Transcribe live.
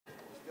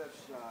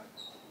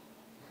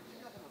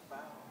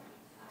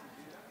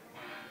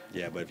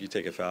Yeah, but if you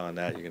take a foul on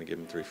that, you're going to give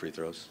him 3 free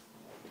throws.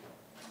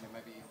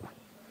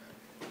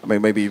 I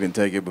mean, maybe even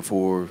take it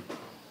before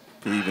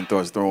he even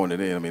starts throwing it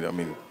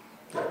in.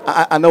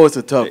 I know it's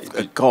a tough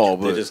call,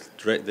 but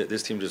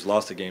This team just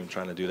lost a game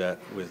trying to do that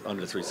with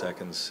under 3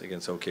 seconds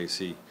against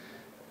OKC.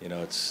 You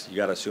know, you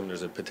got to assume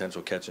there's a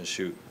potential catch and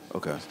shoot.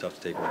 Okay. It's tough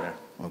to take one there.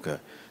 Okay.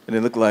 And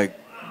it looked like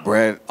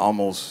Brad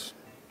almost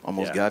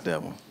Yeah. got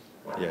that one.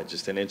 Yeah,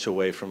 just an inch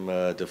away from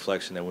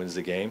deflection that wins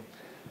the game.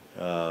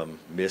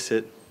 Miss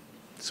it,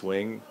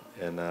 swing,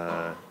 and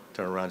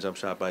turnaround jump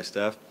shot by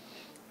Steph.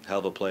 Hell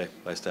of a play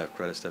by Steph.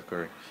 Credit Steph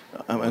Curry.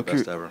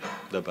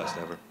 The best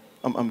ever.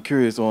 I'm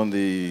curious on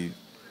the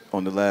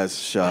last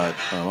shot.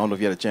 I don't know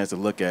if you had a chance to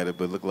look at it,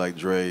 but it looked like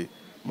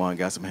Draymond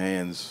got some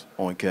hands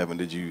on Kevin.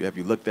 Have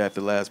you looked at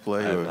the last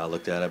play? I have not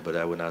looked at it, but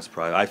I would not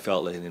surprise. I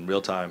felt like in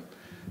real time,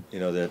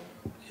 that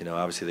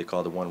obviously they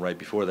called the one right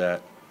before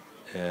that,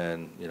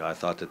 and I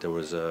thought that there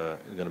was going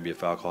to be a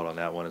foul called on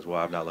that one as well.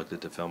 I've not looked at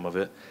the film of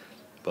it,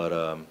 but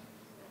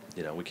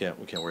we can't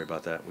worry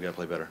about that. We got to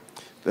play better.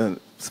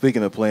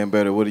 Speaking of playing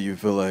better, what do you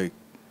feel like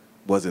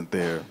wasn't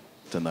there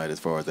tonight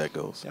as far as that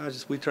goes? Yeah,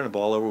 we turned the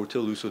ball over. We're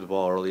too loose with the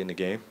ball early in the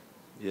game,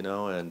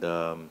 and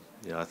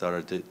I thought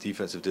our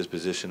defensive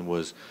disposition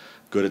was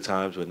good at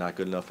times, but not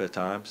good enough at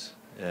times.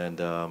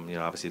 And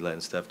obviously letting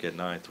Steph get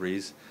 9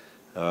 threes.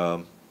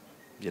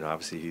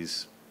 Obviously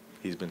he's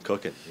been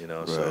cooking.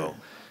 Right. So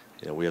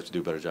we have to do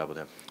a better job with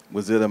him.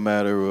 Was it a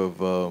matter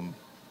of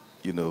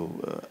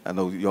I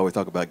know you always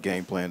talk about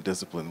game plan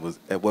discipline.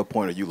 At what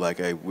point are you like,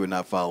 hey, we're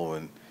not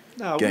following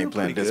game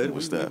plan discipline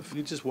with Steph?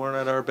 We just weren't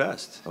at our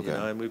best. Okay.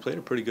 And we played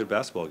a pretty good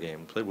basketball game.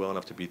 We played well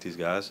enough to beat these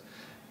guys.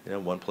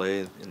 One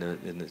play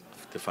in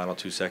the final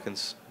 2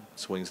 seconds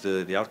swings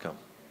the outcome.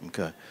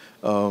 Okay.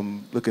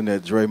 Looking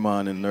at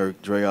Draymond and Nurk,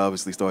 Dre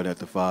obviously started at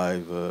the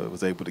 5,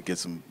 was able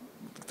to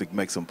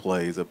make some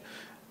plays.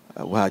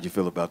 How'd you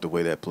feel about the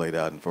way that played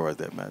out as far as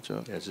that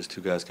matchup? Yeah, it's just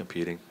 2 guys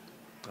competing.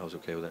 I was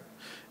okay with it.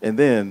 And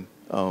then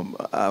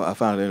I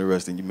found it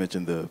interesting. You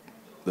mentioned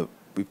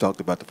we've talked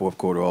about the fourth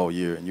quarter all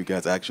year, and you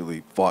guys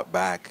actually fought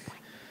back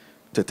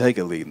to take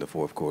a lead in the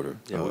fourth quarter.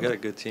 Yeah, we got a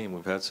good team.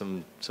 We've had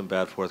some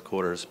bad fourth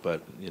quarters,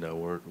 but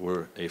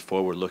we're a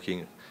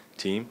forward-looking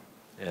team,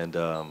 and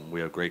we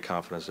have great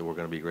confidence that we're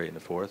going to be great in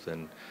the fourth.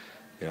 And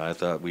I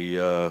thought we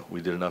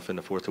did enough in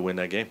the fourth to win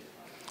that game.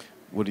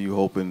 What are you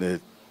hoping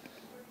that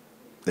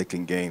they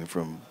can gain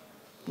from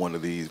one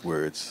of these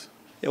where it's?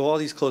 Yeah, well, all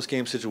these close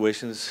game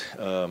situations,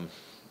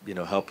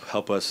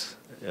 help us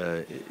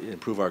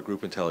improve our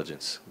group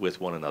intelligence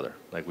with one another.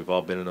 Like, we've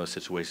all been in those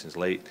situations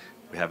late.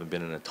 We haven't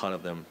been in a ton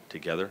of them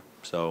together.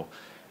 So,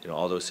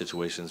 all those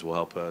situations will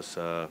help us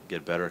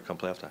get better come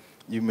playoff time.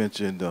 You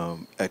mentioned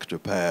extra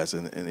pass,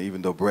 and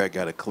even though Brad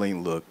got a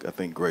clean look, I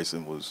think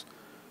Grayson was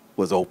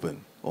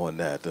open on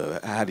that.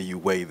 How do you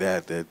weigh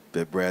that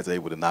Brad's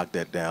able to knock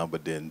that down,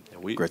 but then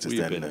Grayson's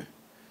standing there?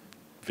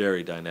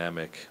 Very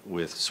dynamic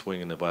with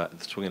swinging the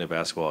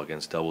basketball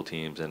against double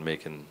teams and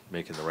making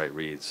the right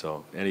reads.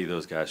 So any of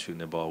those guys shooting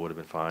the ball would have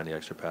been fine. The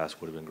extra pass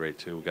would have been great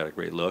too. We got a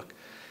great look.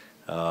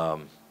 I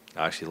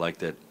actually like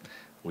that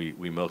we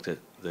milked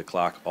the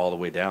clock all the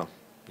way down.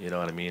 You know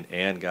what I mean?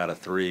 And got a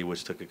 3,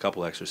 which took a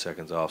couple extra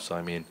seconds off. So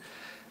I mean,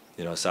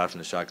 aside from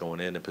the shot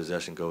going in, the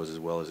possession goes as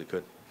well as it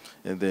could.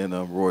 And then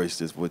Royce,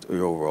 just what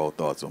your overall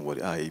thoughts on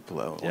how he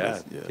played? Yeah,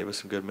 gave us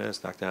some good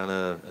minutes, knocked down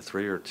a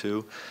 3 or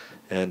 2,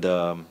 and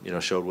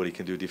showed what he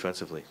can do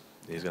defensively.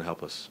 He's going to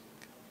help us.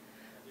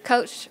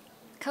 Coach,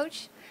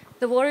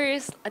 the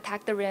Warriors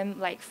attacked the rim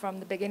like from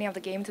the beginning of the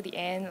game to the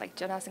end, like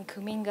Jonathan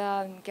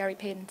Kuminga and Gary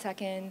Payton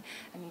second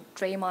and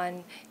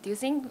Draymond. Do you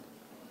think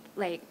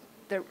like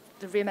the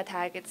rim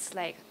attack it's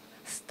like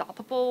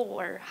stoppable,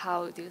 or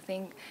how do you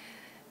think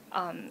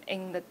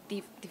in the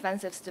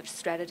defensive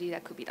strategy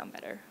that could be done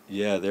better?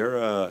 Yeah,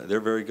 they're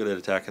very good at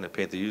attacking the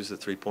paint. They use the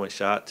 3-point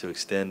shot to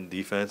extend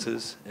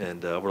defenses,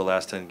 and over the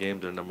last 10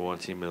 games, they're #1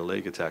 team in the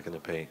league attacking the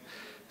paint.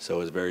 So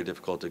it's very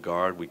difficult to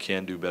guard. We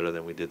can do better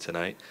than we did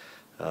tonight,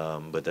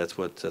 but that's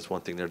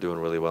one thing they're doing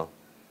really well.